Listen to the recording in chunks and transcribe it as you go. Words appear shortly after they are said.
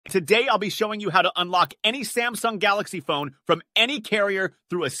Today, I'll be showing you how to unlock any Samsung Galaxy phone from any carrier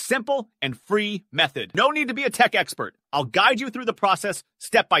through a simple and free method. No need to be a tech expert. I'll guide you through the process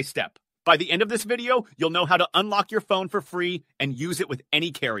step by step. By the end of this video, you'll know how to unlock your phone for free and use it with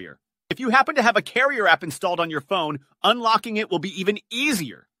any carrier. If you happen to have a carrier app installed on your phone, unlocking it will be even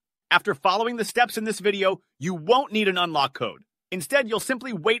easier. After following the steps in this video, you won't need an unlock code. Instead, you'll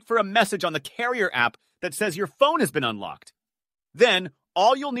simply wait for a message on the carrier app that says your phone has been unlocked. Then,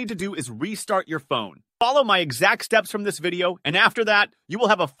 all you'll need to do is restart your phone. Follow my exact steps from this video, and after that, you will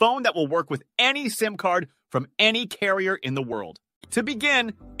have a phone that will work with any SIM card from any carrier in the world. To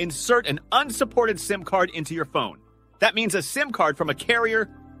begin, insert an unsupported SIM card into your phone. That means a SIM card from a carrier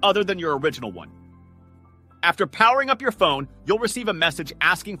other than your original one. After powering up your phone, you'll receive a message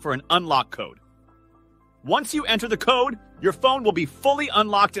asking for an unlock code. Once you enter the code, your phone will be fully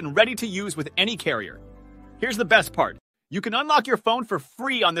unlocked and ready to use with any carrier. Here's the best part. You can unlock your phone for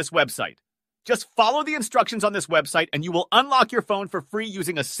free on this website. Just follow the instructions on this website and you will unlock your phone for free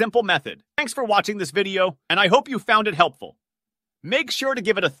using a simple method. Thanks for watching this video, and I hope you found it helpful. Make sure to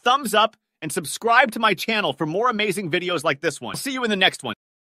give it a thumbs up and subscribe to my channel for more amazing videos like this one. See you in the next one.